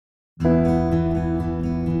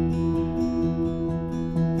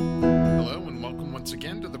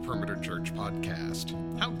Church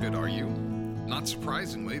podcast. How good are you? Not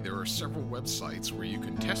surprisingly, there are several websites where you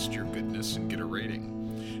can test your goodness and get a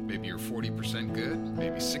rating. Maybe you're 40% good,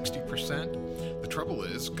 maybe 60%. The trouble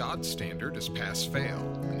is, God's standard is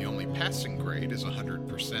pass-fail, and the only passing grade is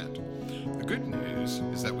 100%. The good news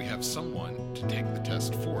is that we have someone to take the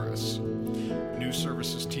test for us. New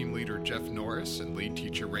Services team leader Jeff Norris and lead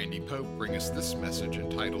teacher Randy Pope bring us this message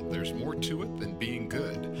entitled There's More to It Than Being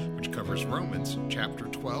Good, which covers Romans chapter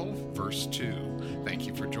 12, verse 2. Thank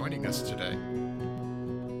you for joining us today.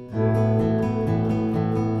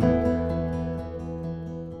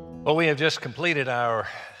 Well, we have just completed our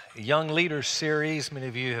Young Leaders series. Many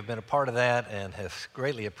of you have been a part of that and have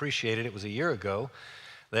greatly appreciated it. It was a year ago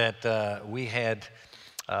that we had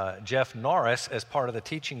Jeff Norris as part of the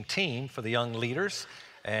teaching team for the Young Leaders.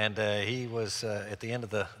 And he was, at the end of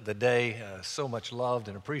the day, so much loved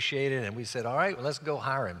and appreciated. And we said, all right, well, let's go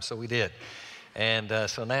hire him. So we did. And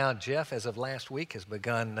so now Jeff, as of last week, has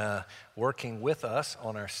begun working with us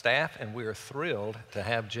on our staff. And we are thrilled to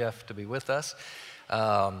have Jeff to be with us.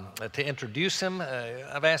 To introduce him,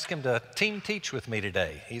 I've asked him to team teach with me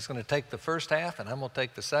today. He's going to take the first half, and I'm going to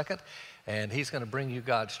take the second. And he's going to bring you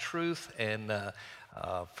God's truth and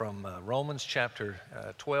from Romans chapter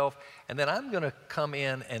 12. And then I'm going to come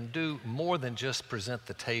in and do more than just present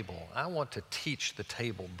the table. I want to teach the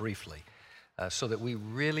table briefly so that we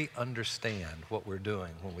really understand what we're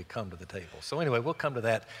doing when we come to the table. So anyway, we'll come to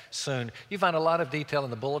that soon. You find a lot of detail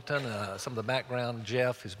in the bulletin, some of the background.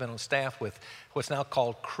 Jeff has been on staff with what's now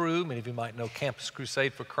called Cru. Many of you might know Campus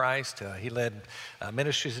Crusade for Christ. He led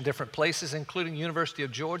ministries in different places, including University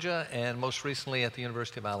of Georgia and most recently at the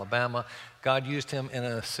University of Alabama. God used him in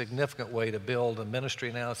a significant way to build a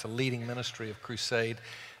ministry. Now it's a leading ministry of Crusade.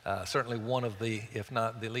 Certainly one of the, if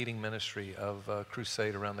not the leading ministry of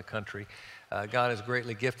Crusade around the country. God has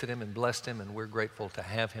greatly gifted him and blessed him, and we're grateful to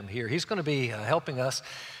have him here. He's going to be helping us,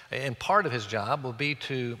 and part of his job will be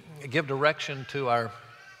to give direction to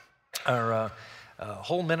our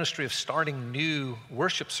whole ministry of starting new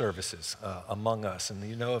worship services among us. And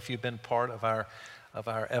you know, if you've been part of our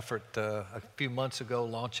effort a few months ago,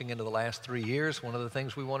 launching into the last 3 years, one of the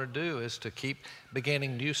things we want to do is to keep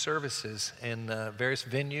beginning new services in various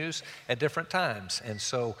venues at different times. And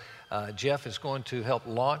so Jeff is going to help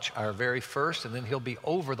launch our very first, and then he'll be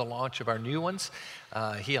over the launch of our new ones.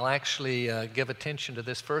 He'll actually give attention to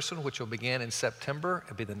this first one, which will begin in September.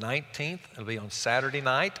 It'll be the 19th. It'll be on Saturday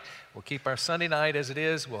night. We'll keep our Sunday night as it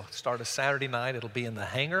is. We'll start a Saturday night. It'll be in the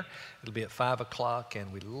hangar. It'll be at 5 o'clock,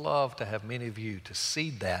 and we'd love to have many of you to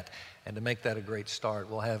seed that and to make that a great start.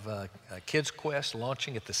 We'll have Kids Quest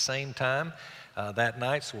launching at the same time that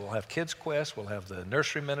night. So we'll have Kids Quest. We'll have the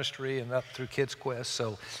nursery ministry and up through Kids Quest.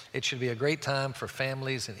 So it should be a great time for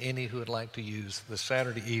families and any who would like to use the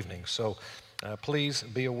Saturday evening. So please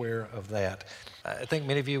be aware of that. I think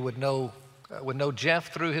many of you would know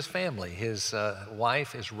Jeff through his family. His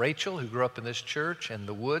wife is Rachel, who grew up in this church in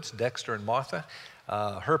the Woods, Dexter and Martha,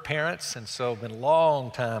 her parents, and so been long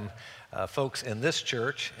time folks in this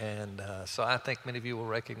church. And so I think many of you will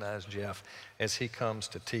recognize Jeff as he comes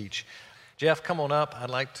to teach. Jeff, come on up. I'd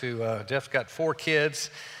like to, Jeff's got 4 kids.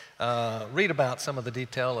 Read about some of the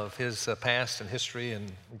detail of his past and history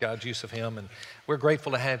and God's use of him. And we're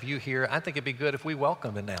grateful to have you here. I think it'd be good if we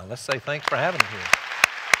welcome him now. Let's say thanks for having him here.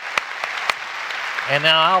 And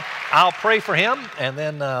now I'll pray for him, and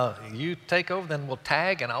then you take over, then we'll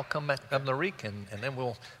tag, and I'll come back up the reek, and then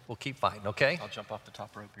we'll keep fighting, okay? I'll jump off the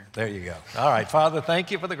top rope here. There you go. All right, Father,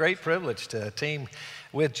 thank you for the great privilege to team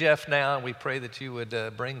with Jeff now. We pray that you would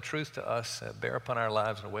bring truth to us, bear upon our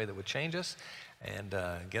lives in a way that would change us, and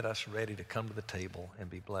get us ready to come to the table and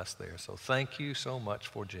be blessed there. So thank you so much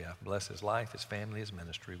for Jeff. Bless his life, his family, his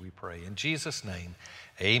ministry, we pray. In Jesus' name,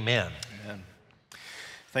 amen. Amen.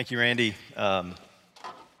 Thank you, Randy.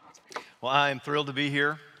 Well, I am thrilled to be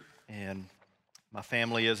here, and my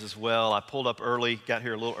family is as well. I pulled up early, got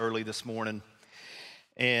here a little early this morning,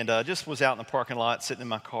 and just was out in the parking lot, sitting in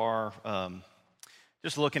my car,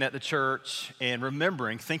 just looking at the church and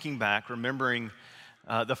thinking back, remembering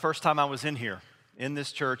the first time I was in here, in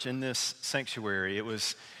this church, in this sanctuary. It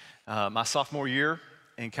was my sophomore year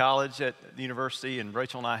in college at the university, and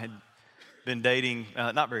Rachel and I had been dating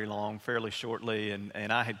not very long, fairly shortly,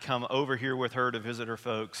 and I had come over here with her to visit her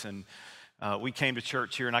folks, and we came to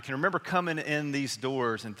church here, and I can remember coming in these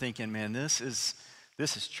doors and thinking, man, this is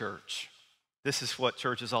church. This is what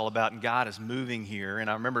church is all about, and God is moving here. And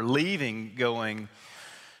I remember leaving going,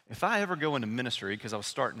 if I ever go into ministry, because I was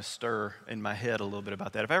starting to stir in my head a little bit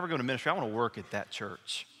about that, if I ever go into ministry, I want to work at that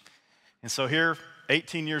church. And so here,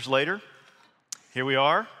 18 years later, here we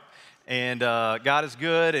are. And God is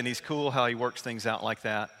good, and he's cool how he works things out like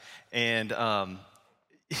that. And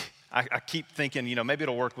I keep thinking, maybe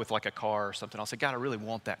it'll work with like a car or something. I'll say, God, I really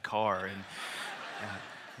want that car. And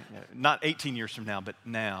not 18 years from now, but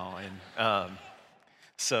now. And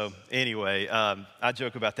so anyway, I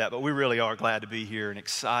joke about that, but we really are glad to be here and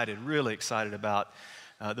excited, really excited about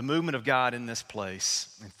the movement of God in this place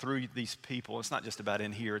and through these people. It's not just about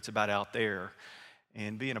in here, it's about out there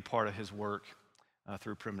and being a part of his work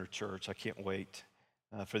through Perimeter Church. I can't wait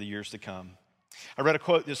for the years to come. I read a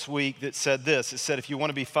quote this week that said this. It said, if you want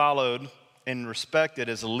to be followed and respected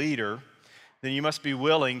as a leader, then you must be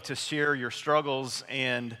willing to share your struggles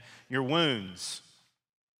and your wounds.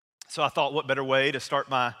 So I thought, what better way to start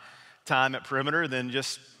my time at Perimeter than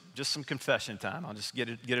just some confession time. I'll just get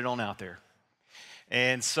it on out there.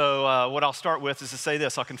 And so what I'll start with is to say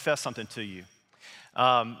this. I'll confess something to you.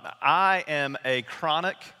 I am a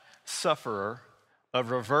chronic sufferer of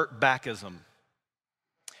revert backism.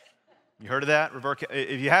 You heard of that?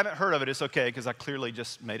 If you haven't heard of it, it's okay, because I clearly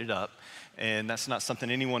just made it up, and that's not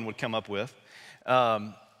something anyone would come up with.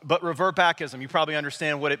 But revert backism, you probably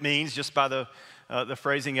understand what it means just by the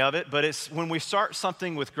phrasing of it, but it's when we start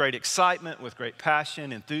something with great excitement, with great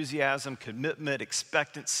passion, enthusiasm, commitment,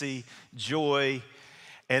 expectancy, joy,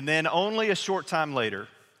 and then only a short time later,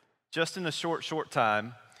 just in a short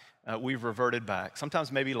time, we've reverted back.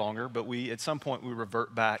 Sometimes maybe longer, but at some point we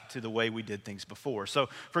revert back to the way we did things before. So,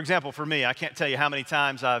 for example, for me, I can't tell you how many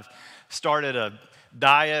times I've started a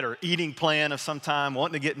diet or eating plan of some time,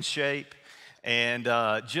 wanting to get in shape, and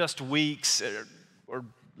just weeks, or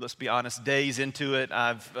let's be honest, days into it,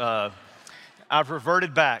 I've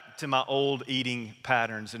reverted back to my old eating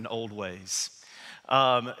patterns and old ways.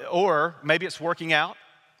 Or maybe it's working out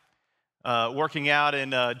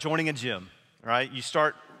and joining a gym, right? You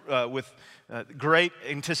start with great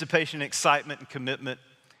anticipation, excitement, and commitment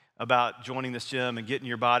about joining this gym and getting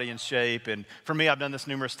your body in shape. And for me, I've done this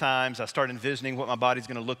numerous times. I start envisioning what my body's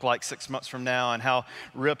going to look like 6 months from now and how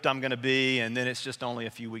ripped I'm going to be. And then it's just only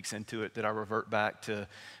a few weeks into it that I revert back to,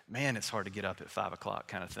 man, it's hard to get up at 5 o'clock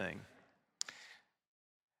kind of thing.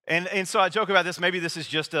 And so I joke about this. Maybe this is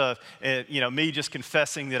just me just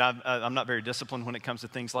confessing that I'm not very disciplined when it comes to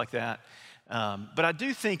things like that. But I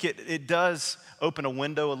do think it does open a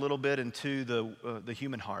window a little bit into the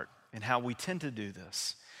human heart and how we tend to do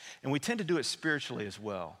this. And we tend to do it spiritually as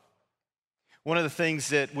well. One of the things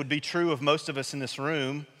that would be true of most of us in this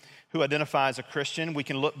room who identify as a Christian, we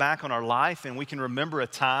can look back on our life and we can remember a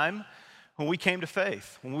time when we came to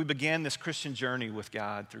faith, when we began this Christian journey with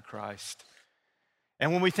God through Christ.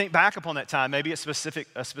 And when we think back upon that time, maybe a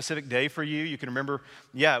specific day for you, you can remember,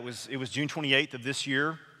 it was June 28th of this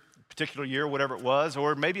year, particular year, whatever it was,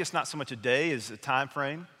 or maybe it's not so much a day as a time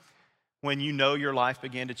frame when you know your life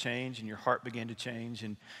began to change and your heart began to change.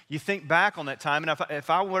 And you think back on that time, and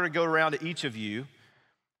if I were to go around to each of you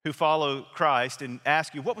who follow Christ and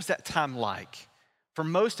ask you, what was that time like? For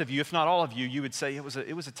most of you, if not all of you, you would say it was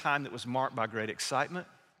a time that was marked by great excitement,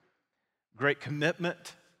 great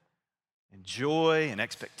commitment, and joy and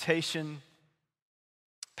expectation,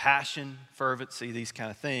 passion, fervency, these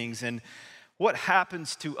kind of things. And what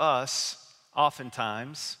happens to us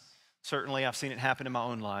oftentimes, certainly I've seen it happen in my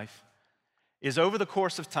own life, is over the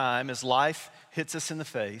course of time, as life hits us in the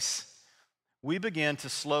face, we begin to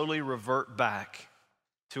slowly revert back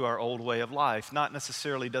to our old way of life. Not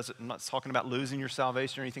necessarily I'm not talking about losing your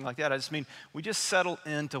salvation or anything like that. I just mean we just settle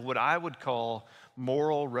into what I would call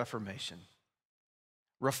moral reformation.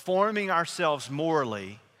 Reforming ourselves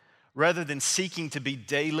morally rather than seeking to be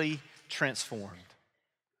daily transformed.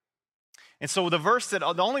 And so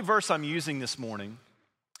the only verse I'm using this morning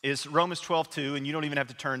is Romans 12:2, and you don't even have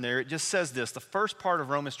to turn there. It just says this. The first part of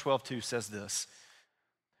Romans 12:2 says this: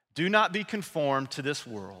 do not be conformed to this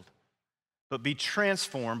world, but be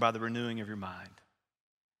transformed by the renewing of your mind.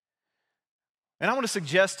 And I want to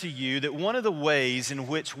suggest to you that one of the ways in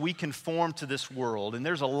which we conform to this world, and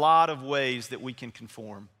there's a lot of ways that we can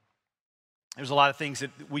conform. There's a lot of things that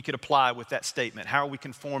we could apply with that statement. How are we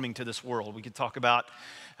conforming to this world? We could talk about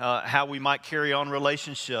how we might carry on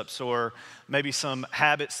relationships, or maybe some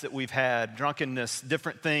habits that we've had, drunkenness,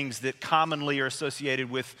 different things that commonly are associated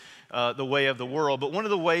with the way of the world. But one of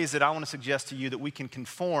the ways that I want to suggest to you that we can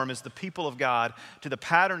conform as the people of God to the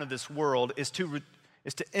pattern of this world is to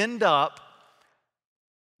end up,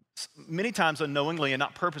 many times unknowingly and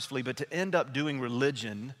not purposefully, but to end up doing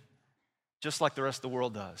religion just like the rest of the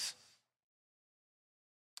world does.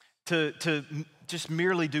 To just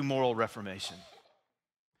merely do moral reformation.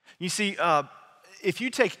 You see, if you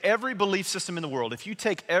take every belief system in the world, if you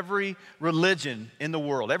take every religion in the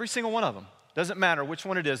world, every single one of them, doesn't matter which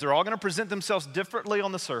one it is, they're all going to present themselves differently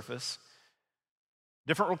on the surface,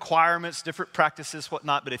 different requirements, different practices,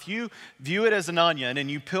 whatnot. But if you view it as an onion and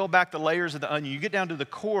you peel back the layers of the onion, you get down to the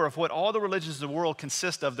core of what all the religions of the world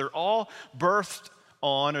consist of. They're all birthed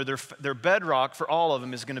on, or their bedrock for all of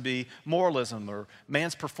them is going to be moralism or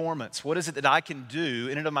man's performance. What is it that I can do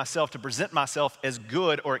in and of myself to present myself as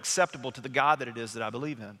good or acceptable to the God that it is that I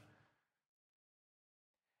believe in?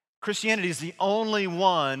 Christianity is the only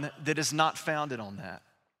one that is not founded on that.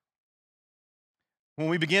 When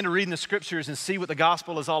we begin to read in the scriptures and see what the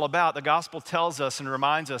gospel is all about, the gospel tells us and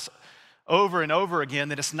reminds us over and over again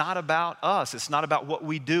that it's not about us. It's not about what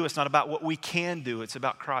we do. It's not about what we can do. It's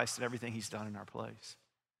about Christ and everything he's done in our place.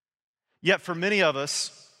 Yet for many of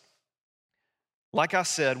us, like I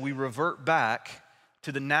said, we revert back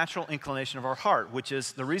to the natural inclination of our heart, which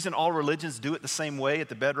is the reason all religions do it the same way at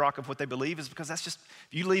the bedrock of what they believe is because that's just,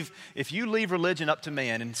 if you leave religion up to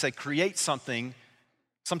man and say create something,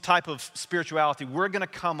 some type of spirituality, we're going to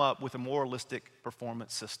come up with a moralistic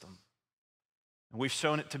performance system. And we've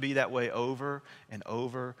shown it to be that way over and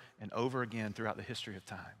over and over again throughout the history of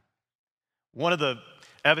time. One of the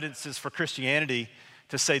evidences for Christianity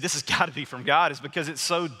to say this has got to be from God is because it's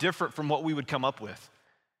so different from what we would come up with.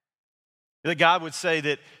 That God would say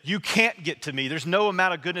that you can't get to me. There's no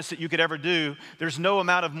amount of goodness that you could ever do. There's no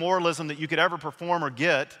amount of moralism that you could ever perform or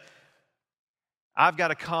get. I've got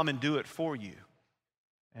to come and do it for you.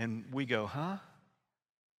 And we go, huh?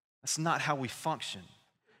 That's not how we function.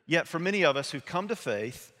 Yet for many of us who've come to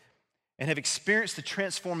faith and have experienced the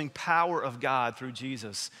transforming power of God through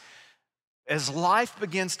Jesus, as life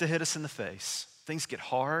begins to hit us in the face, things get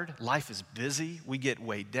hard, life is busy, we get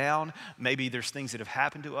weighed down, maybe there's things that have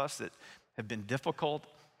happened to us that have been difficult.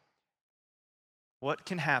 What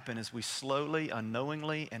can happen is we slowly,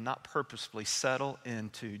 unknowingly, and not purposefully settle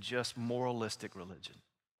into just moralistic religion.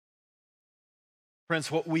 Friends,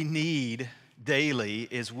 what we need daily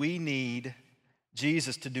is we need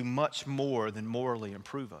Jesus to do much more than morally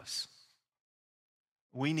improve us.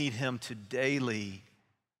 We need him to daily,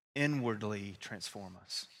 inwardly transform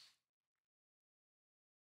us.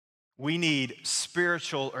 We need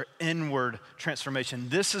spiritual or inward transformation.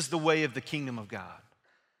 This is the way of the kingdom of God.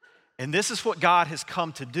 And this is what God has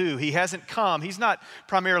come to do. He hasn't come, he's not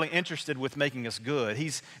primarily interested with making us good.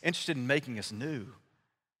 He's interested in making us new.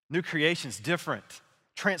 New creations, different,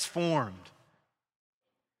 transformed.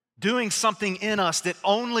 Doing something in us that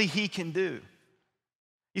only he can do.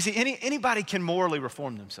 You see, anybody can morally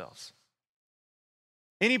reform themselves.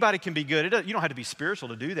 Anybody can be good. You don't have to be spiritual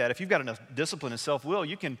to do that. If you've got enough discipline and self-will,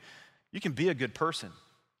 you can be a good person.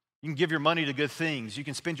 You can give your money to good things. You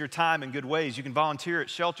can spend your time in good ways. You can volunteer at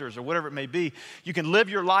shelters or whatever it may be. You can live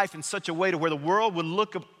your life in such a way to where the world would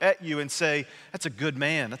look at you and say, that's a good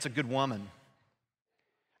man, that's a good woman.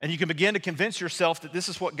 And you can begin to convince yourself that this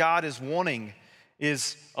is what God is wanting,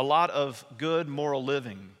 is a lot of good moral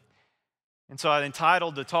living. And so I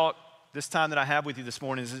entitled the talk this time that I have with you this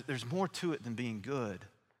morning is there's more to it than being good.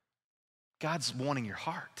 God's wanting your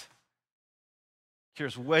heart. He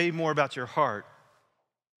cares way more about your heart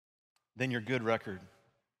than your good record.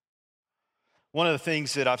 One of the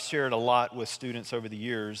things that I've shared a lot with students over the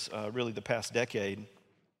years, really the past decade,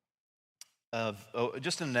 of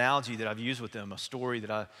just an analogy that I've used with them, a story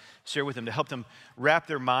that I share with them to help them wrap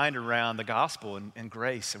their mind around the gospel and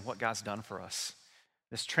grace and what God's done for us,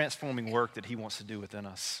 this transforming work that he wants to do within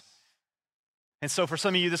us. And so for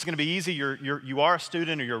some of you, this is going to be easy. You are a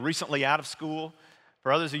student or you're recently out of school.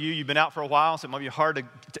 For others of you, you've been out for a while, so it might be hard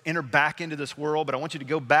to enter back into this world, but I want you to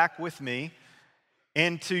go back with me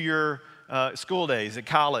into your school days at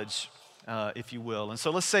college, if you will. And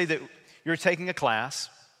so let's say that you're taking a class.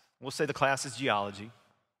 We'll say the class is geology.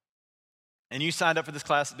 And you signed up for this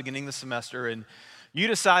class at the beginning of the semester, and you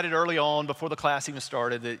decided early on, before the class even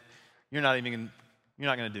started, that you're not going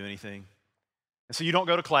to do anything. And so you don't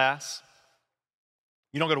go to class.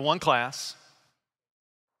 You don't go to one class.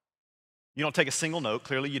 You don't take a single note.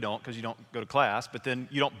 Clearly you don't, because you don't go to class. But then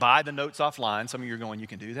you don't buy the notes offline. Some of you are going, you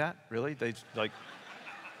can do that? Really? I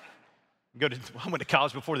went to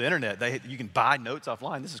college before the internet. You can buy notes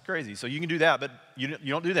offline. This is crazy. So you can do that, but you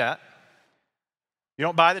don't do that. You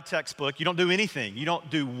don't buy the textbook. You don't do anything. You don't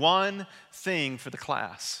do one thing for the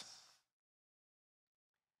class.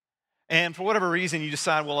 And for whatever reason, you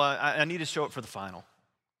decide, well, I need to show up for the final.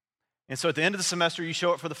 And so at the end of the semester, you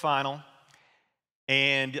show up for the final,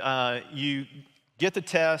 and you get the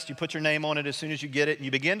test, you put your name on it as soon as you get it, and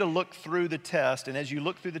you begin to look through the test. And as you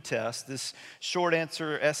look through the test, this short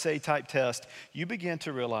answer essay type test, you begin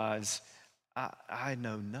to realize, I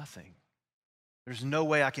know nothing. There's no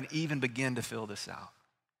way I can even begin to fill this out.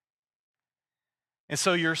 And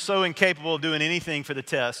so you're so incapable of doing anything for the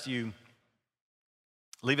test, you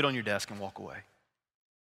leave it on your desk and walk away.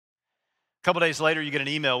 A couple days later, you get an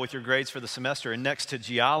email with your grades for the semester, and next to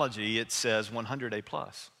geology, it says 100 A+.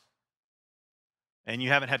 And you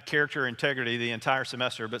haven't had character or integrity the entire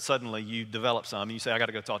semester, but suddenly you develop some, and you say, I got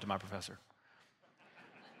to go talk to my professor.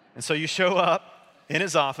 And so you show up in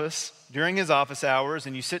his office during his office hours,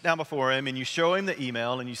 and you sit down before him, and you show him the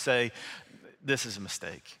email, and you say, this is a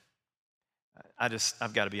mistake.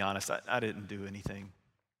 I've got to be honest, I didn't do anything.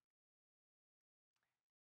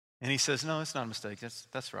 And he says, no, it's not a mistake,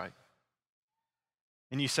 that's right.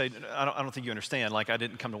 And you say, I don't think you understand. Like, I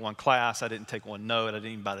didn't come to one class, I didn't take one note, I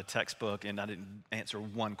didn't even buy the textbook, and I didn't answer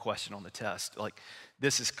one question on the test. Like,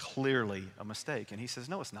 this is clearly a mistake. And he says,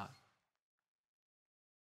 no, it's not.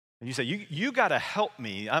 And you say, you got to help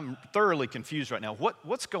me. I'm thoroughly confused right now.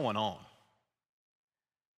 What's going on?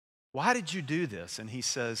 Why did you do this? And he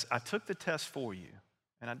says, I took the test for you,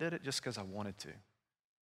 and I did it just because I wanted to.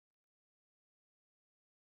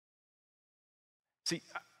 See,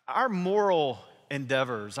 our moral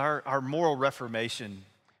endeavors, our moral reformation,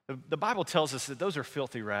 the Bible tells us that those are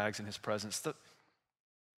filthy rags in his presence. They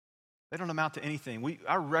don't amount to anything.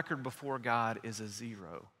 Our record before God is a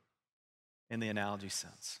zero in the analogy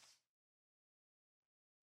sense.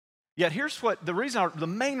 Yet here's what the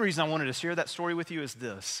main reason I wanted to share that story with you is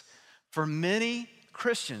this. For many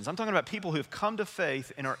Christians, I'm talking about people who have come to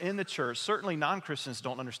faith and are in the church. Certainly non-Christians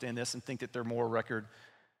don't understand this and think that their moral record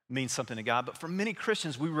means something to God. But for many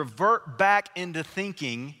Christians, we revert back into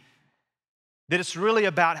thinking that it's really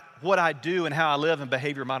about what I do and how I live and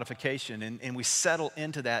behavior modification. And we settle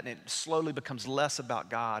into that, and it slowly becomes less about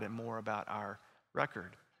God and more about our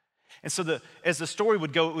record. And so as the story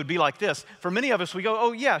would go, it would be like this. For many of us, we go,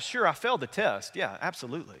 oh yeah, sure, I failed the test. Yeah,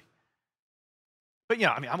 absolutely. But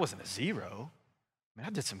I wasn't a zero. I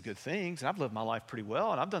did some good things, and I've lived my life pretty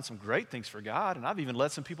well, and I've done some great things for God, and I've even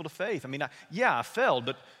led some people to faith. I failed,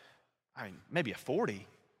 but maybe a 40.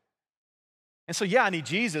 And so, I need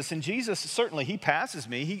Jesus, and Jesus, certainly, he passes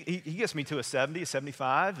me. He gets me to a 70, a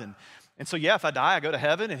 75, and so, if I die, I go to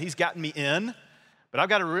heaven, and he's gotten me in. But I've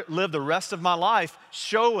got to live the rest of my life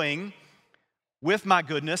showing with my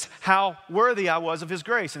goodness how worthy I was of his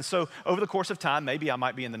grace. And so, over the course of time, maybe I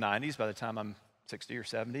might be in the 90s by the time I'm 60 or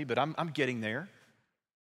 70, but I'm getting there.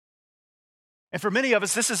 And for many of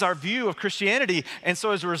us, this is our view of Christianity. And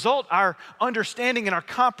so as a result, our understanding and our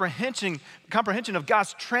comprehension of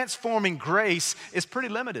God's transforming grace is pretty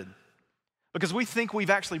limited because we think we've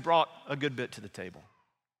actually brought a good bit to the table.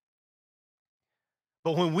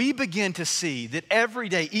 But when we begin to see that every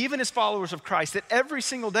day, even as followers of Christ, that every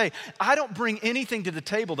single day, I don't bring anything to the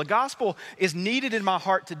table. The gospel is needed in my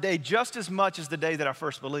heart today just as much as the day that I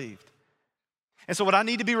first believed. And so what I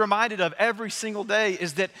need to be reminded of every single day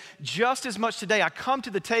is that just as much today I come to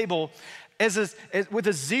the table with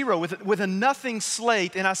a zero, with a nothing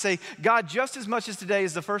slate, and I say, God, just as much as today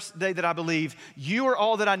is the first day that I believe, you are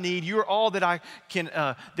all that I need, you are all that I can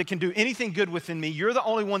that can do anything good within me. You're the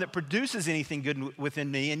only one that produces anything good within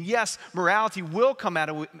me. And yes, morality will come out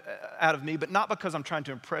of me, but not because I'm trying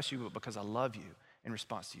to impress you, but because I love you in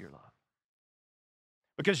response to your love.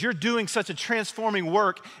 Because you're doing such a transforming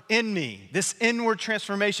work in me, this inward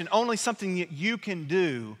transformation, only something that you can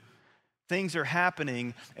do. Things are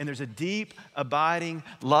happening, and there's a deep, abiding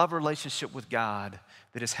love relationship with God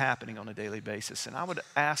that is happening on a daily basis. And I would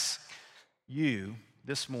ask you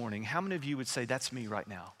this morning, how many of you would say, that's me right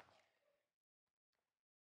now?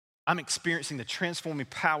 I'm experiencing the transforming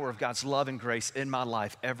power of God's love and grace in my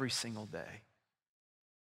life every single day.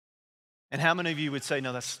 And how many of you would say,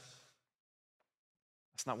 no, that's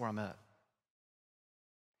not where I'm at?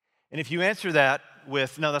 And if you answer that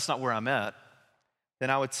with, no, that's not where I'm at, then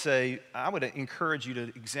I would encourage you to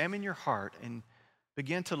examine your heart and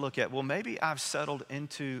begin to look at, well, maybe I've settled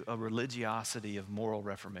into a religiosity of moral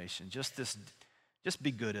reformation, just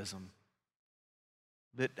be goodism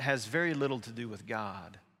that has very little to do with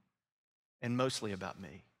God and mostly about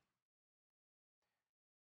me.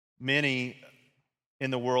 Many in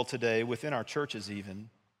the world today, within our churches even,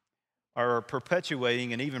 are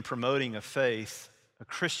perpetuating and even promoting a faith, a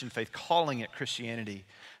Christian faith, calling it Christianity,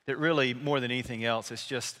 that really, more than anything else, it's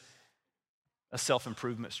just a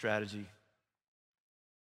self-improvement strategy.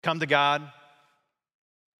 Come to God,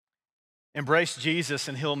 embrace Jesus,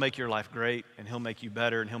 and he'll make your life great, and he'll make you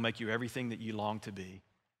better, and he'll make you everything that you long to be.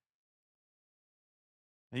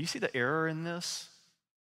 Now, you see the error in this?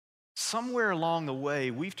 Somewhere along the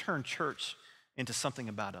way, we've turned church into something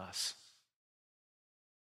about us.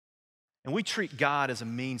 And we treat God as a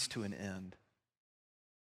means to an end.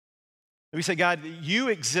 We say, God, you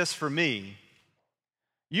exist for me.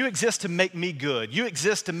 You exist to make me good. You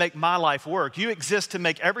exist to make my life work. You exist to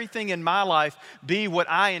make everything in my life be what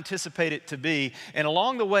I anticipate it to be. And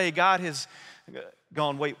along the way, God has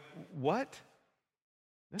gone, wait, what?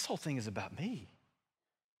 This whole thing is about me.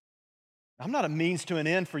 I'm not a means to an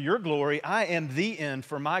end for your glory. I am the end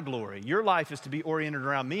for my glory. Your life is to be oriented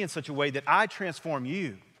around me in such a way that I transform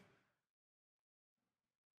you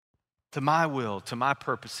to my will, to my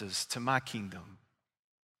purposes, to my kingdom.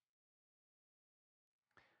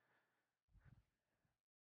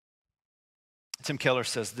 Tim Keller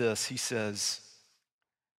says this. He says,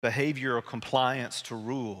 behavioral compliance to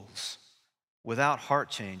rules without heart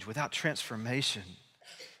change, without transformation,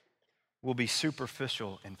 will be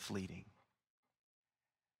superficial and fleeting.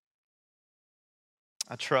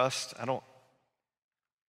 I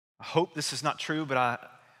hope this is not true, but I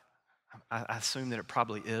assume that it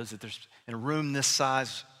probably is, that there's, in a room this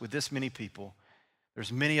size with this many people,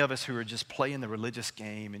 there's many of us who are just playing the religious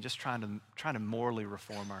game and just trying to morally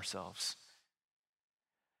reform ourselves.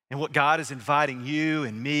 And what God is inviting you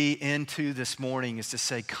and me into this morning is to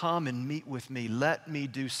say, come and meet with me. Let me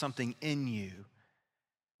do something in you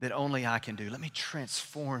that only I can do. Let me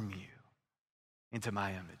transform you into my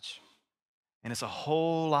image. And it's a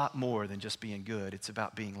whole lot more than just being good. It's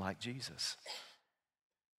about being like Jesus.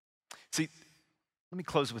 See, let me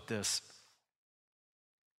close with this.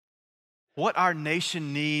 What our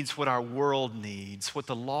nation needs, what our world needs, what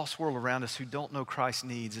the lost world around us who don't know Christ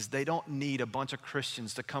needs is they don't need a bunch of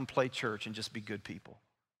Christians to come play church and just be good people.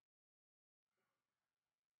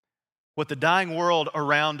 What the dying world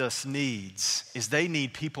around us needs is they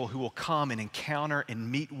need people who will come and encounter and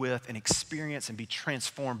meet with and experience and be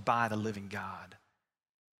transformed by the living God.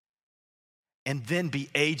 And then be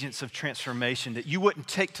agents of transformation, that you wouldn't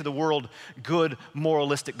take to the world good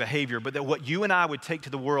moralistic behavior, but that what you and I would take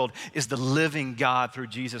to the world is the living God through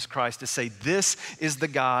Jesus Christ, to say this is the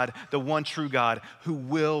God, the one true God, who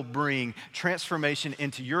will bring transformation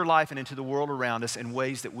into your life and into the world around us in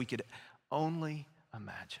ways that we could only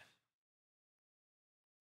imagine.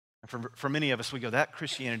 And for many of us, we go, that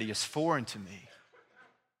Christianity is foreign to me,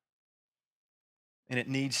 and it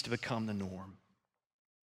needs to become the norm.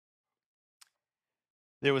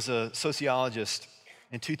 There was a sociologist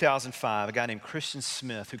in 2005, a guy named Christian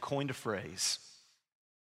Smith, who coined a phrase.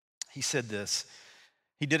 He said this.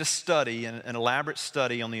 He did a study, an elaborate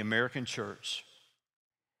study on the American church.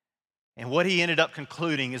 And what he ended up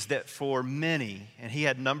concluding is that for many, and he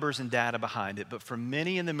had numbers and data behind it, but for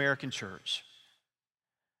many in the American church,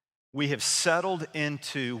 we have settled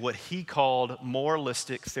into what he called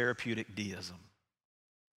moralistic therapeutic deism.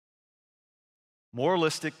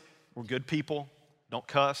 Moralistic, we're good people. Don't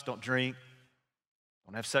cuss, don't drink,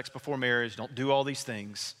 don't have sex before marriage, don't do all these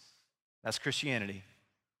things. That's Christianity.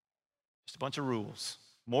 Just a bunch of rules.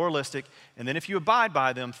 Moralistic, and then if you abide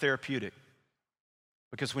by them, therapeutic.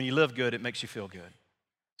 Because when you live good, it makes you feel good.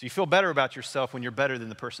 So you feel better about yourself when you're better than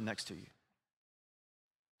the person next to you.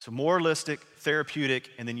 So moralistic, therapeutic,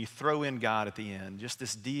 and then you throw in God at the end. Just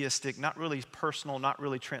this deistic, not really personal, not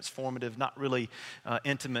really transformative, not really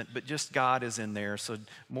intimate, but just God is in there. So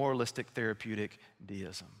moralistic, therapeutic,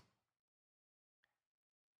 deism.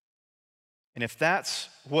 And if that's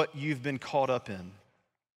what you've been caught up in,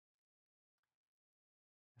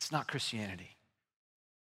 it's not Christianity.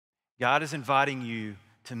 God is inviting you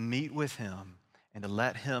to meet with him and to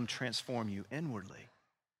let him transform you inwardly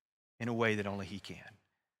in a way that only he can.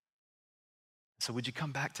 So would you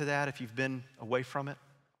come back to that if you've been away from it?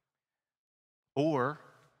 Or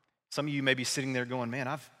some of you may be sitting there going, man,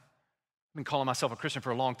 I've been calling myself a Christian for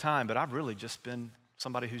a long time, but I've really just been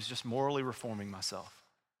somebody who's just morally reforming myself.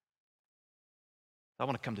 I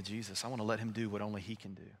want to come to Jesus. I want to let him do what only he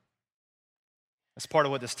can do. That's part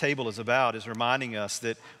of what this table is about, is reminding us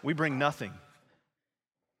that we bring nothing.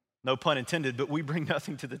 No pun intended, but we bring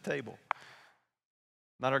nothing to the table.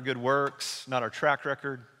 Not our good works, not our track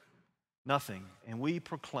record, nothing. And we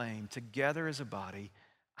proclaim together as a body,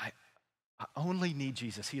 I only need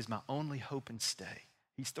Jesus. He is my only hope and stay.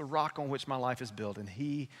 He's the rock on which my life is built, and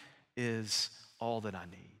he is all that I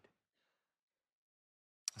need.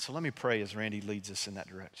 So let me pray as Randy leads us in that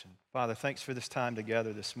direction. Father, thanks for this time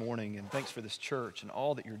together this morning, and thanks for this church and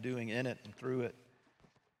all that you're doing in it and through it.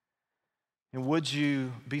 And would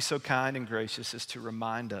you be so kind and gracious as to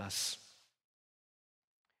remind us,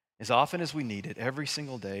 as often as we need it, every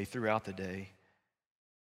single day, throughout the day,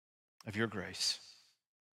 of your grace,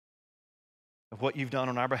 of what you've done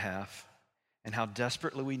on our behalf, and how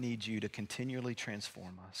desperately we need you to continually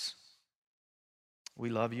transform us. We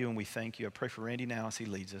love you and we thank you. I pray for Randy now as he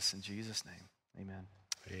leads us. In Jesus' name, amen.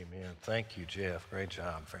 Amen. Thank you, Jeff. Great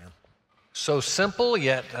job, friend. So simple,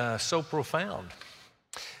 yet so profound.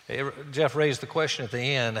 Jeff raised the question at the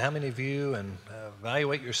end, how many of you and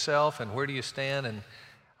evaluate yourself and where do you stand? And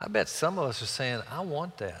I bet some of us are saying, I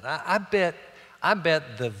want that. I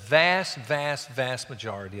bet the vast, vast, vast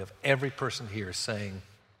majority of every person here is saying,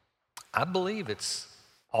 I believe it's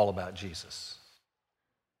all about Jesus.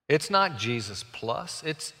 It's not Jesus plus,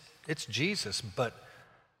 it's Jesus. But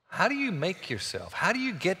how do you make yourself, how do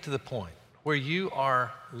you get to the point where you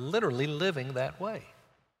are literally living that way?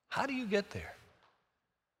 How do you get there?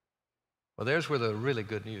 Well, there's where the really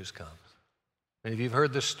good news comes. And if you've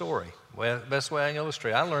heard this story, well, best way I can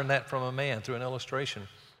illustrate, I learned that from a man through an illustration.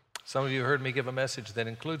 Some of you heard me give a message that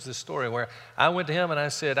includes this story where I went to him and I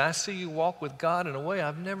said, I see you walk with God in a way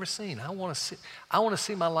I've never seen. I want to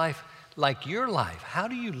see my life like your life. How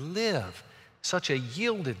do you live such a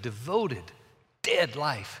yielded, devoted, dead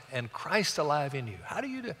life and Christ alive in you? How do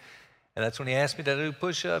you do it? And that's when he asked me to do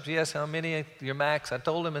push-ups. Yes, how many? Your max. I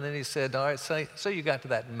told him, and then he said, all right, so you got to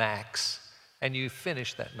that max, and you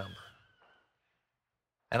finished that number.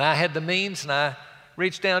 And I had the means, and I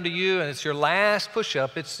reached down to you, and it's your last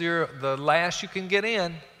push-up. It's the last you can get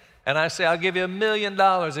in. And I say, I'll give you $1 million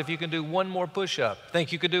if you can do one more push-up.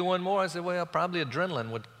 Think you could do one more? I said, well, probably adrenaline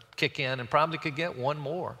would kick in and probably could get one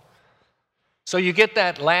more. So you get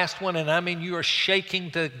that last one, and I mean, you are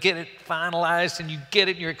shaking to get it finalized, and you get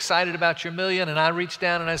it, and you're excited about your $1 million, and I reach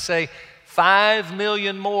down and I say, 5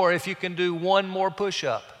 million more if you can do one more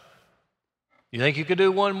push-up. You think you could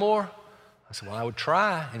do one more? I said, well, I would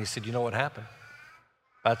try. And he said, you know what happened?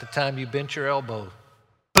 About the time you bent your elbow,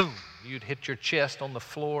 boom, you'd hit your chest on the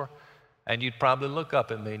floor, and you'd probably look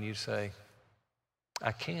up at me and you'd say,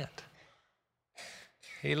 I can't.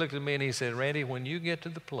 He looked at me and he said, Randy, when you get to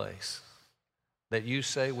the place that you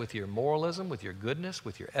say with your moralism, with your goodness,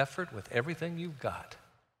 with your effort, with everything you've got,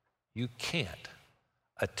 you can't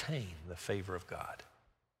attain the favor of God.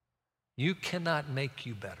 You cannot make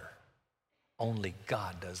you better. Only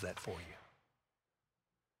God does that for you.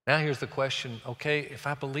 Now here's the question, okay, if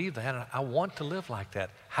I believe that, and I want to live like that,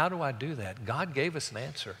 how do I do that? God gave us an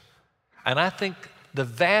answer. And I think the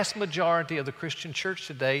vast majority of the Christian church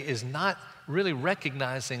today is not really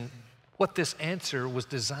recognizing what this answer was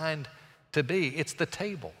designed to be. It's the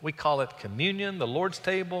table. We call it communion, the Lord's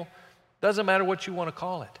table. Doesn't matter what you want to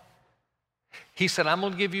call it. He said, I'm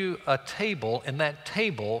going to give you a table, and that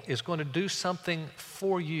table is going to do something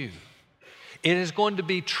for you. It is going to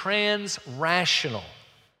be trans-rational.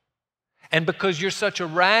 And because you're such a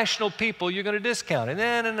rational people, you're going to discount it.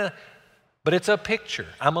 No. But it's a picture.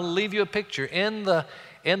 I'm going to leave you a picture. In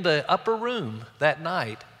the upper room that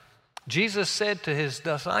night, Jesus said to his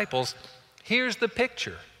disciples, here's the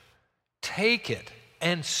picture. Take it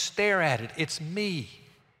and stare at it. It's me.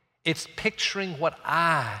 It's picturing what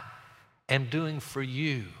I am doing for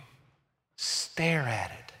you. Stare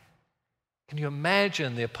at it. Can you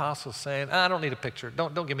imagine the apostles saying, I don't need a picture.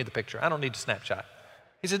 Don't give me the picture. I don't need a snapshot.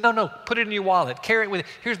 He said, no, put it in your wallet. Carry it with you.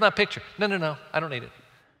 Here's my picture. No, I don't need it.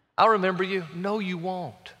 I'll remember you. No, you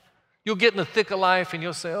won't. You'll get in the thick of life and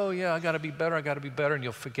you'll say, oh yeah, I got to be better, and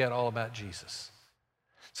you'll forget all about Jesus.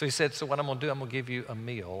 So he said, so what I'm going to do, I'm going to give you a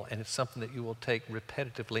meal, and it's something that you will take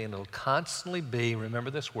repetitively, and it'll constantly be,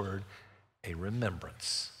 remember this word, a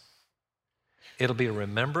remembrance. It'll be a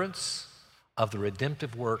remembrance of the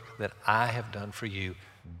redemptive work that I have done for you.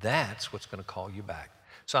 That's what's going to call you back.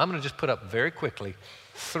 So I'm going to just put up very quickly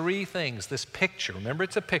 3 things. This picture, remember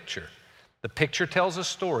it's a picture. The picture tells a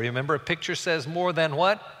story. Remember, a picture says more than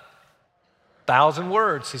what? 1,000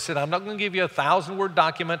 words. He said, I'm not going to give you a 1,000-word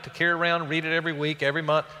document to carry around, read it every week, every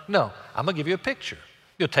month. No, I'm going to give you a picture.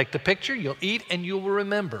 You'll take the picture, you'll eat, and you will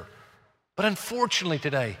remember. But unfortunately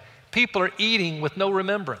today, people are eating with no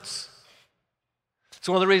remembrance.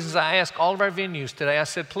 So one of the reasons I asked all of our venues today, I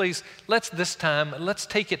said, please, let's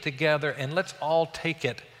take it together and let's all take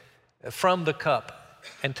it from the cup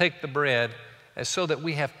and take the bread so that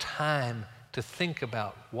we have time to think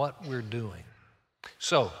about what we're doing.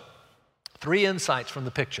 So, 3 insights from the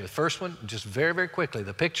picture. The first one, just very, very quickly,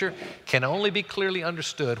 the picture can only be clearly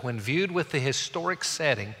understood when viewed with the historic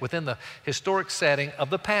setting, within the historic setting of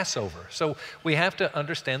the Passover. So we have to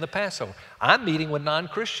understand the Passover. I'm meeting with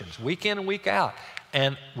non-Christians week in and week out.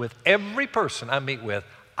 And with every person I meet with,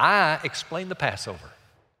 I explain the Passover.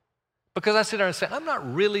 Because I sit there and say, I'm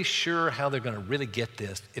not really sure how they're going to really get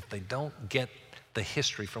this if they don't get the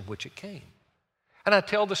history from which it came. And I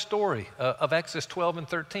tell the story of Exodus 12 and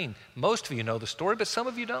 13. Most of you know the story, but some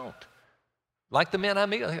of you don't. Like the men I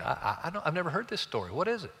meet, I've never heard this story. What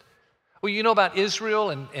is it? Well, you know about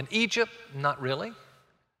Israel and Egypt? Not really.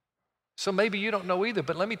 So maybe you don't know either,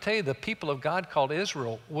 but let me tell you, the people of God called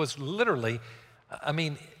Israel was literally,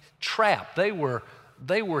 trapped. They were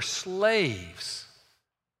slaves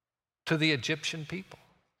to the Egyptian people.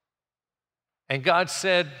 And God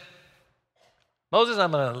said, Moses,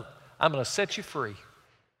 I'm gonna set you free.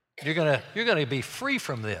 You're gonna be free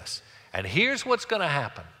from this. And here's what's gonna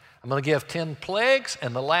happen. I'm gonna give 10 plagues,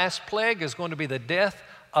 and the last plague is going to be the death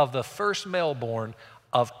of the first male born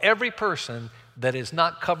of every person that is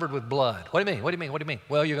not covered with blood. What do you mean? What do you mean? What do you mean?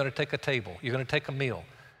 Well, you're gonna take a table, you're gonna take a meal,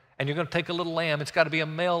 and you're gonna take a little lamb. It's gotta be a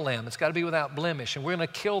male lamb, it's gotta be without blemish, and we're gonna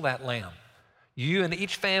kill that lamb. You and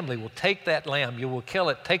each family will take that lamb, you will kill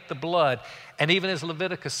it, take the blood, and even as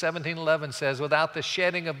Leviticus 17:11 says, without the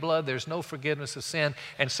shedding of blood, there's no forgiveness of sin.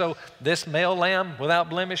 And so this male lamb without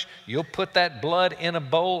blemish, you'll put that blood in a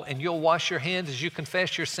bowl and you'll wash your hands as you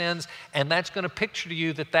confess your sins, and that's going to picture to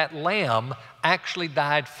you that that lamb actually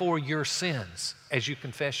died for your sins as you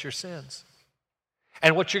confess your sins.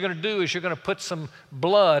 And what you're going to do is you're going to put some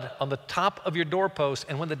blood on the top of your doorpost,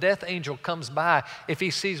 and when the death angel comes by, if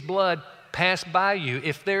he sees blood pass by you,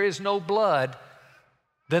 if there is no blood,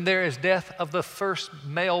 then there is death of the first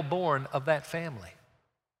male born of that family.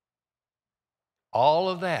 All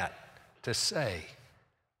of that to say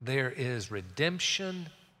there is redemption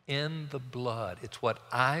in the blood. It's what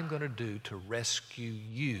I'm going to do to rescue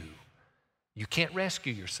you. You can't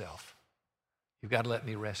rescue yourself. You've got to let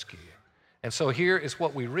me rescue you. And so here is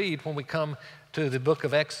what we read when we come to the book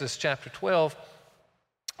of Exodus chapter 12,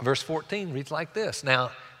 verse 14 reads like this.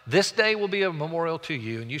 Now, this day will be a memorial to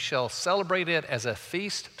you, and you shall celebrate it as a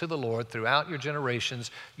feast to the Lord throughout your generations.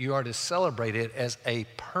 You are to celebrate it as a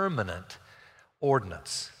permanent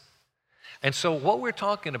ordinance. And so what we're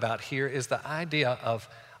talking about here is the idea of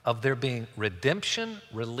there being redemption,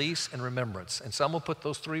 release, and remembrance. And so I'm going to put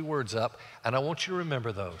those three words up, and I want you to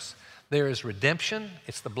remember those. There is redemption.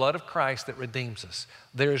 It's the blood of Christ that redeems us.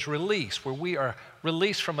 There is release, where we are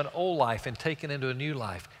released from an old life and taken into a new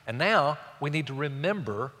life. And now we need to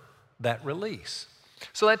remember that release.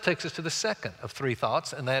 So that takes us to the second of three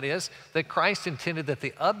thoughts, and that is that Christ intended that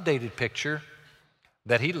the updated picture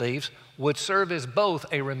that he leaves would serve as both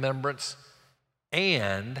a remembrance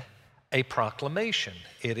and a proclamation.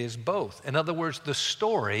 It is both. In other words, the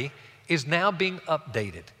story is now being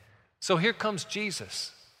updated. So here comes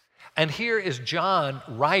Jesus. And here is John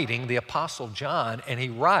writing, the Apostle John, and he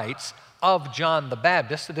writes of John the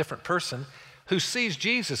Baptist, a different person, who sees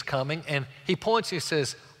Jesus coming, and he points, he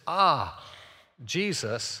says,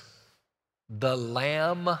 Jesus, the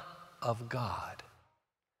Lamb of God.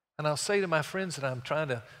 And I'll say to my friends that I'm trying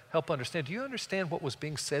to help understand, do you understand what was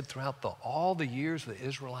being said throughout all the years of the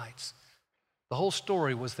Israelites? The whole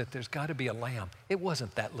story was that there's got to be a lamb. It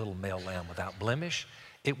wasn't that little male lamb without blemish.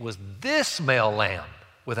 It was this male lamb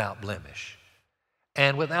without blemish.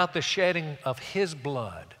 And without the shedding of his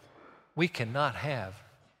blood, we cannot have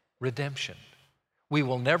redemption. We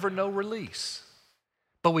will never know release.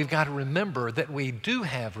 But we've got to remember that we do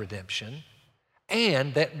have redemption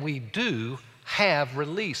and that we do have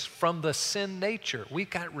release from the sin nature. We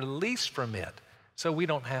got release from it, so we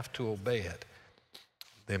don't have to obey it.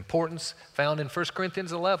 The importance found in 1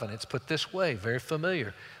 Corinthians 11, it's put this way, very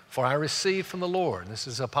familiar. For I received from the Lord, this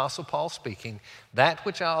is Apostle Paul speaking, that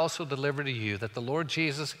which I also delivered to you, that the Lord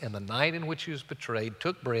Jesus, in the night in which he was betrayed,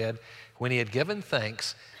 took bread. When he had given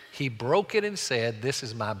thanks, he broke it and said, this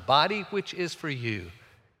is my body which is for you.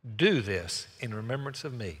 Do this in remembrance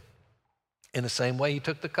of me. In the same way, he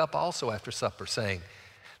took the cup also after supper, saying,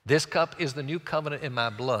 this cup is the new covenant in my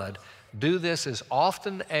blood. Do this as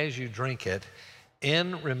often as you drink it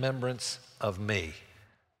in remembrance of me.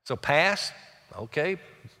 So past, okay,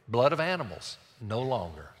 blood of animals, no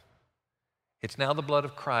longer. It's now the blood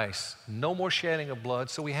of Christ, no more shedding of blood,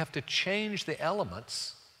 so we have to change the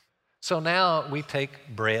elements. So now we take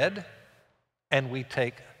bread and we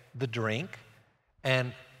take the drink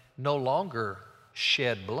and no longer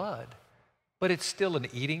shed blood, but it's still an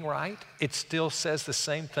eating rite. It still says the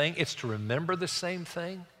same thing. It's to remember the same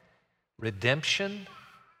thing. Redemption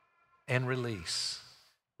and release.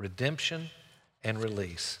 Redemption and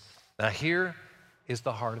release. Now here is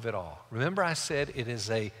the heart of it all. Remember I said it is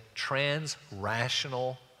a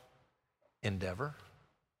trans-rational endeavor?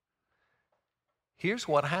 Here's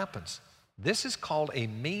what happens. This is called a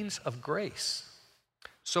means of grace.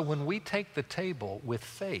 So when we take the table with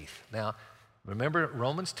faith, now remember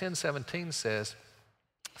Romans 10:17 says,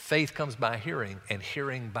 faith comes by hearing, and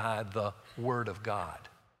hearing by the word of God.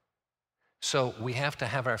 So we have to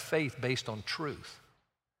have our faith based on truth.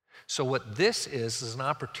 So what this is an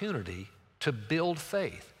opportunity to build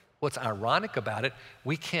faith. What's ironic about it,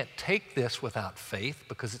 we can't take this without faith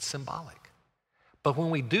because it's symbolic. But when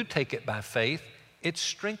we do take it by faith, it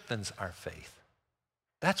strengthens our faith.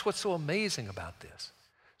 That's what's so amazing about this.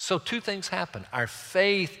 So two things happen. Our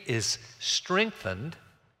faith is strengthened,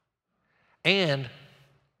 And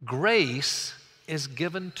grace is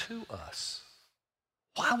given to us.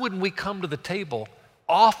 Why wouldn't we come to the table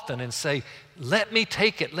often and say, let me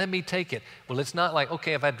take it, let me take it? Well, it's not like,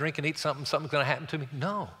 okay, if I drink and eat something, something's going to happen to me.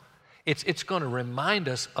 No. It's going to remind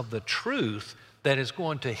us of the truth that is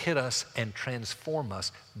going to hit us and transform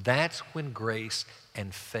us. That's when grace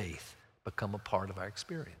and faith become a part of our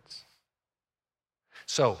experience.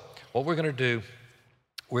 So, what we're going to do,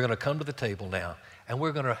 we're going to come to the table now, and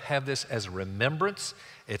we're going to have this as a remembrance.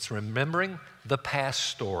 It's remembering the past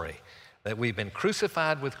story, that we've been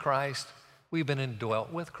crucified with Christ, we've been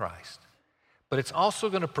indwelt with Christ. But it's also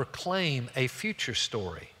going to proclaim a future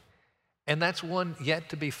story. And that's one yet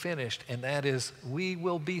to be finished, and that is we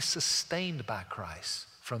will be sustained by Christ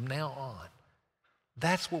from now on.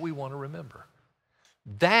 That's what we want to remember.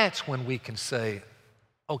 That's when we can say,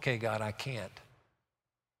 okay, God, I can't.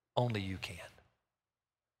 Only you can.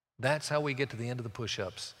 That's how we get to the end of the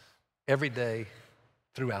push-ups every day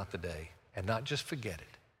throughout the day, and not just forget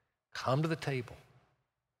it. Come to the table.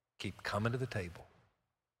 Keep coming to the table.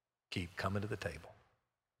 Keep coming to the table.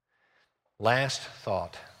 Last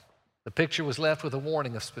thought. The picture was left with a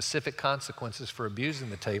warning of specific consequences for abusing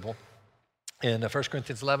the table. In 1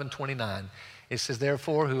 Corinthians 11:29, it says,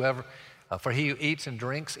 therefore, for he who eats and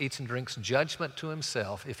drinks judgment to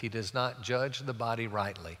himself if he does not judge the body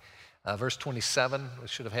rightly. Verse 27, we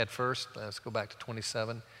should have had first. Let's go back to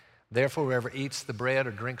 27. Therefore, whoever eats the bread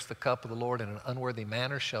or drinks the cup of the Lord in an unworthy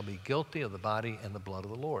manner shall be guilty of the body and the blood of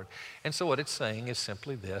the Lord. And so what it's saying is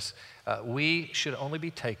simply this. We should only be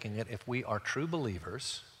taking it if we are true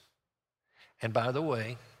believers. And by the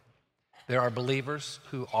way, there are believers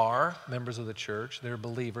who are members of the church. There are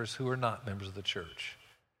believers who are not members of the church.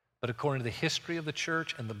 But according to the history of the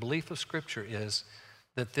church and the belief of Scripture is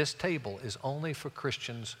that this table is only for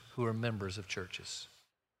Christians who are members of churches.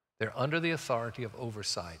 They're under the authority of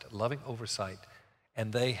oversight, loving oversight,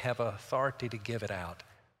 and they have authority to give it out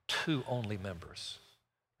to only members.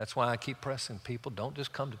 That's why I keep pressing people, don't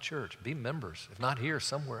just come to church. Be members. If not here,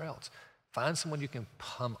 somewhere else. Find someone you can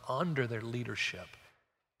come under their leadership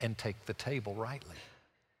and take the table rightly.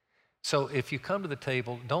 So if you come to the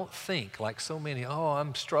table, don't think like so many, oh,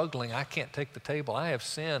 I'm struggling, I can't take the table, I have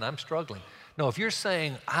sin, I'm struggling. No, if you're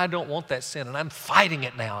saying, I don't want that sin and I'm fighting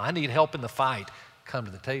it now, I need help in the fight, come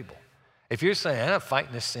to the table. If you're saying, I'm not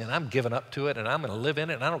fighting this sin, I'm giving up to it and I'm going to live in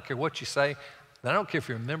it and I don't care what you say, and I don't care if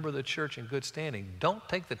you're a member of the church in good standing, don't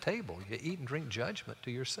take the table. You eat and drink judgment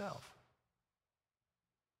to yourself.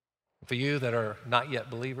 For you that are not yet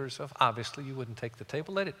believers, obviously you wouldn't take the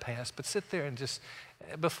table. Let it pass, but sit there and just,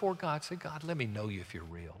 before God, say, God, let me know you if you're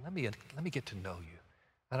real. Let me get to know you.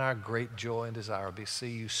 And our great joy and desire will be to see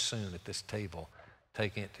you soon at this table,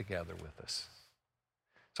 taking it together with us.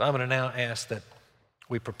 So I'm going to now ask that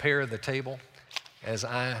we prepare the table. As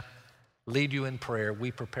I lead you in prayer, we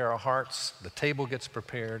prepare our hearts, the table gets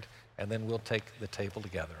prepared, and then we'll take the table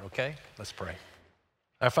together, okay? Let's pray.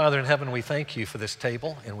 Our Father in heaven, we thank you for this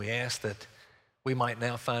table, and we ask that we might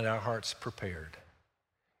now find our hearts prepared.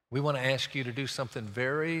 We want to ask you to do something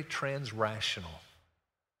very transrational,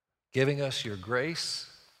 giving us your grace,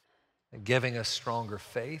 and giving us stronger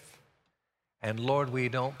faith. And Lord, we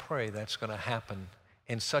don't pray that's going to happen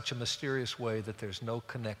in such a mysterious way that there's no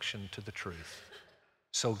connection to the truth.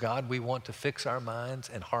 So God, we want to fix our minds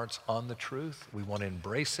and hearts on the truth. We want to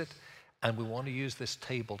embrace it, and we want to use this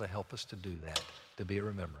table to help us to do that, to be a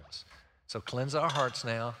remembrance. So cleanse our hearts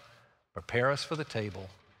now, prepare us for the table,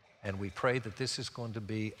 and we pray that this is going to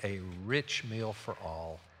be a rich meal for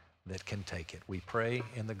all that can take it. We pray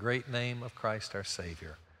in the great name of Christ our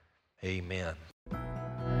Savior. Amen.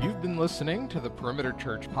 You've been listening to the Perimeter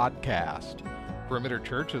Church podcast. Perimeter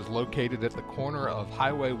Church is located at the corner of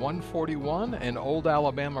Highway 141 and Old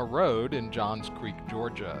Alabama Road in Johns Creek,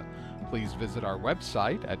 Georgia. Please visit our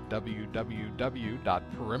website at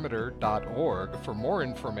www.perimeter.org for more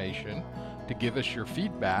information, to give us your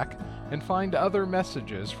feedback, and find other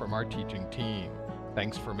messages from our teaching team.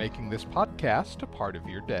 Thanks for making this podcast a part of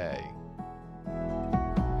your day.